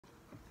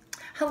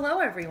Hello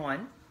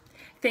everyone.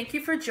 Thank you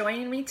for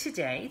joining me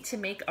today to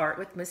make art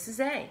with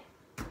Mrs. A.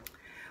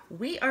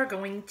 We are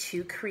going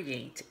to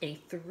create a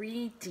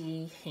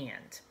 3D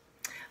hand.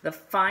 The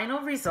final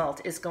result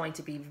is going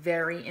to be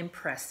very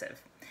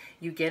impressive.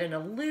 You get an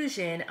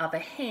illusion of a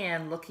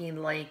hand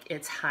looking like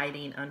it's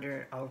hiding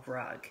under a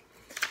rug.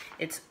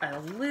 It's an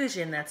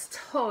illusion that's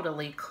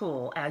totally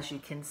cool, as you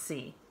can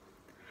see.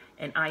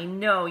 And I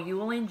know you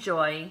will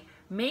enjoy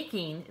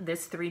making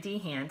this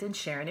 3D hand and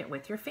sharing it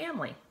with your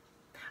family.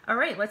 All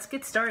right, let's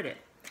get started.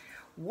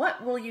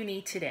 What will you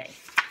need today?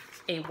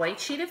 A white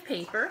sheet of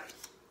paper,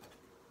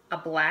 a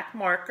black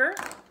marker,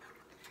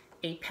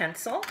 a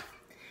pencil,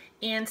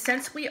 and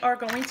since we are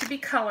going to be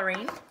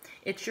coloring,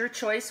 it's your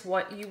choice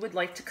what you would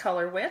like to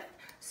color with.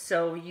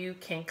 So you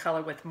can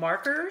color with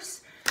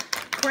markers,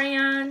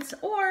 crayons,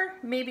 or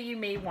maybe you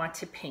may want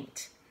to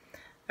paint.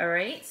 All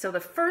right, so the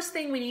first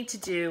thing we need to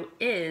do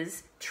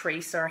is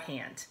trace our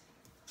hand.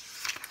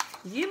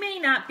 You may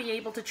not be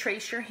able to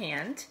trace your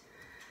hand,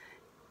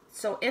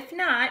 so if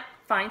not,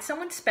 find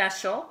someone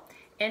special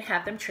and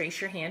have them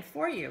trace your hand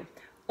for you.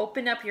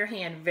 Open up your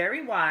hand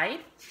very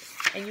wide,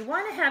 and you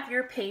want to have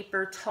your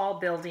paper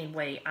tall building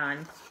way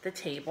on the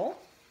table.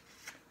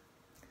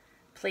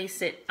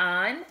 Place it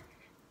on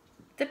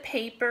the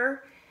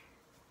paper.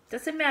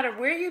 Doesn't matter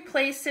where you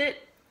place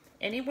it,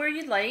 anywhere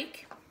you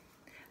like.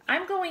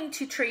 I'm going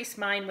to trace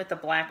mine with a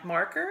black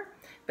marker,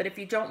 but if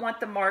you don't want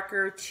the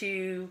marker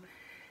to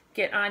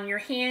get on your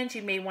hand,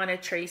 you may want to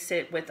trace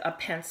it with a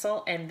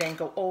pencil and then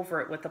go over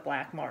it with a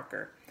black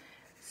marker.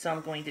 So I'm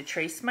going to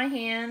trace my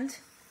hand,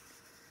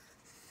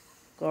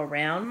 go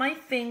around my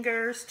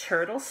fingers,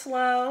 turtle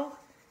slow,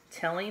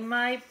 telling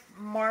my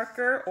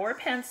marker or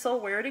pencil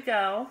where to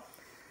go.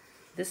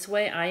 This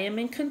way I am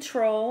in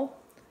control.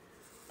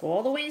 Go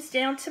all the ways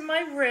down to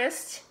my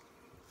wrist,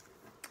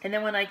 and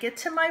then when I get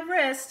to my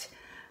wrist,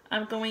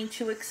 I'm going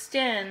to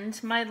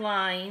extend my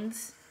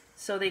lines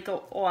so they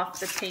go off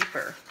the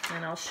paper,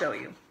 and I'll show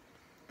you.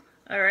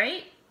 All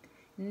right,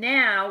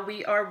 now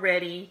we are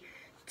ready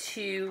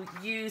to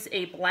use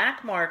a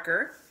black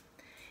marker.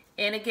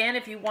 And again,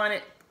 if you want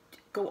to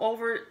go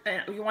over,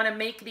 you want to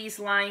make these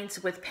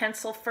lines with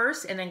pencil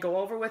first and then go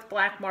over with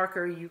black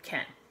marker, you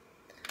can.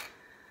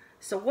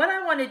 So what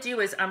I want to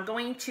do is I'm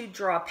going to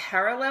draw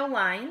parallel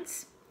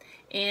lines,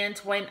 and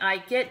when I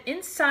get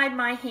inside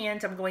my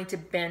hand, I'm going to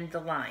bend the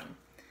line.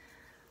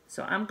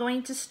 So I'm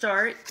going to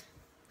start.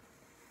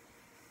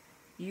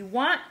 You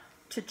want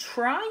to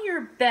try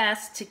your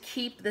best to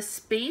keep the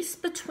space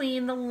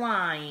between the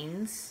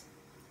lines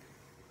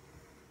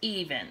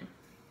even.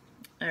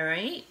 All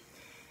right?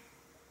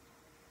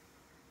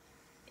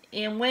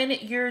 And when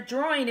you're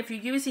drawing, if you're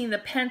using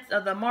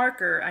the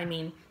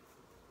marker,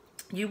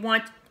 you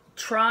want to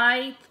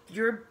try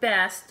your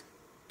best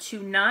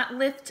to not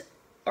lift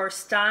or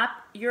stop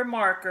your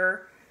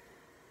marker.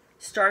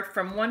 Start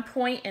from one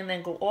point and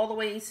then go all the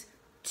ways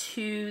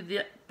to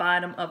the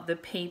bottom of the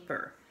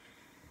paper.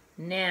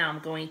 Now I'm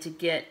going to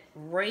get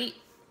right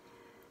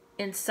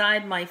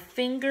inside my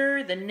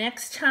finger the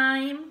next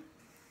time.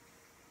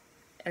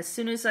 As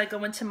soon as I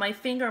go into my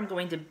finger, I'm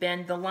going to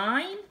bend the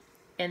line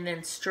and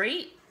then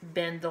straight,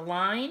 bend the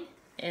line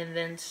and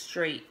then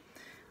straight.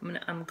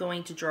 I'm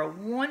going to draw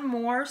one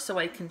more so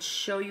I can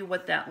show you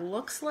what that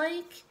looks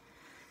like.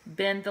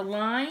 Bend the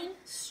line,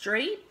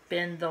 straight,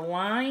 bend the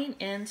line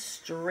and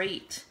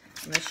straight.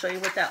 I'm going to show you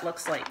what that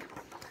looks like.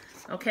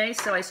 Okay,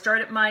 so I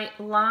started my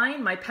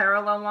line, my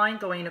parallel line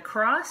going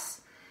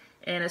across,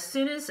 and as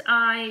soon as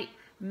I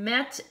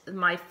met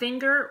my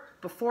finger,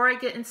 before I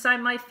get inside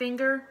my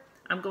finger,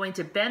 I'm going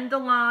to bend the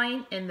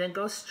line and then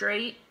go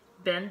straight,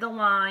 bend the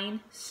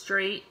line,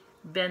 straight,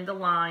 bend the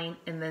line,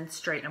 and then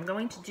straight. I'm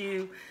going to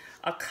do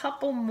a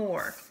couple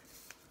more.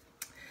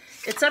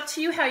 It's up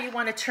to you how you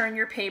want to turn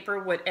your paper,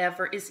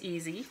 whatever is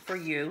easy for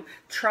you.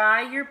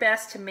 Try your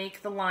best to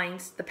make the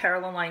lines, the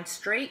parallel lines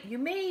straight. You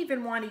may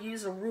even want to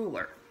use a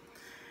ruler.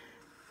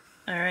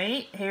 All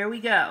right, here we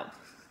go.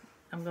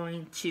 I'm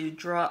going to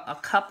draw a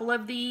couple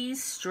of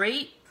these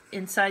straight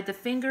inside the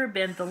finger,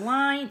 bend the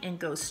line and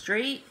go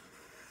straight,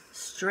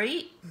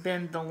 straight,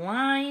 bend the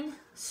line,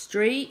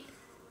 straight,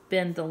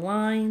 bend the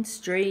line,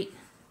 straight,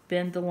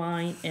 bend the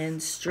line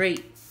and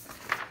straight.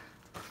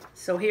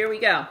 So here we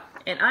go.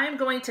 And I'm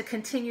going to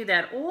continue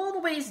that all the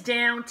ways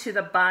down to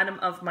the bottom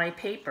of my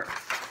paper.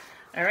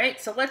 All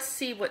right, so let's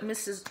see what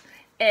Mrs.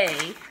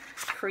 A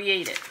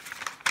created.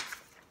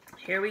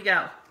 Here we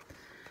go.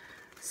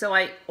 So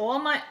I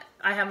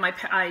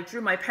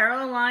drew my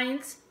parallel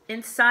lines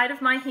inside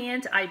of my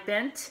hand. I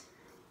bent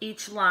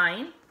each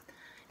line.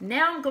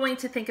 Now I'm going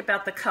to think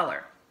about the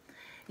color.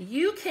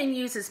 You can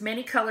use as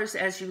many colors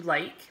as you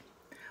like,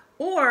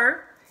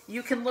 or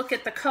you can look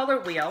at the color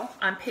wheel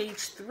on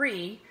page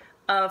 3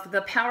 of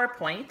the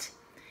PowerPoint,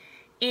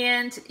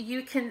 and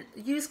you can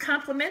use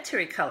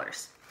complementary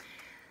colors.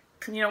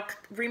 You know,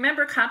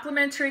 remember,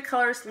 complementary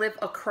colors live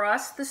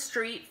across the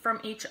street from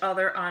each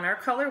other on our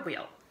color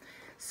wheel.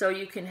 So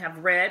you can have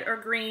red or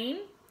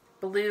green,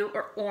 blue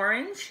or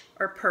orange,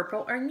 or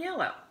purple or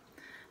yellow.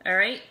 All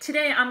right,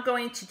 today I'm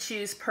going to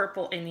choose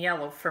purple and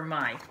yellow for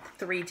my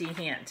 3D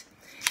hand.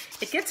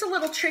 It gets a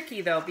little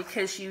tricky though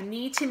because you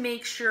need to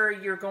make sure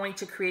you're going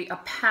to create a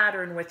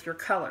pattern with your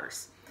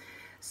colors.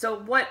 So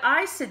what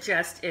I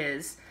suggest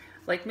is,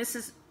 like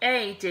Mrs.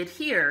 A did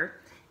here,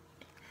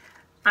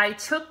 I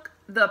took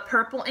the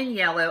purple and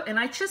yellow and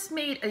I just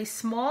made a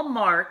small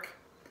mark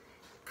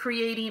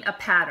creating a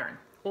pattern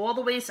all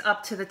the ways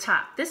up to the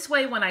top. This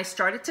way when I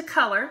started to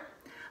color,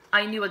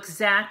 I knew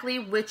exactly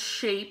which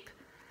shape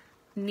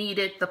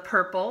needed the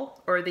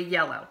purple or the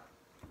yellow.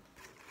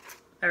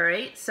 All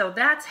right, so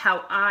that's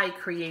how I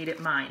created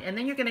mine. And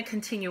then you're going to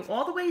continue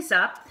all the ways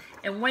up,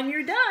 and when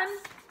you're done,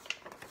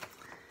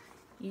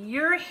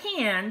 your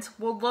hand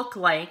will look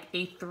like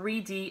a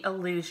 3D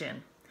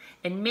illusion.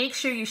 And make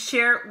sure you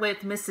share it with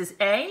Mrs.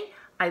 A.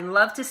 I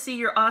love to see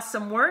your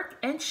awesome work,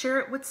 and share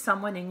it with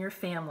someone in your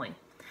family.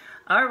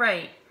 All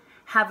right,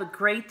 have a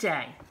great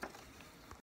day.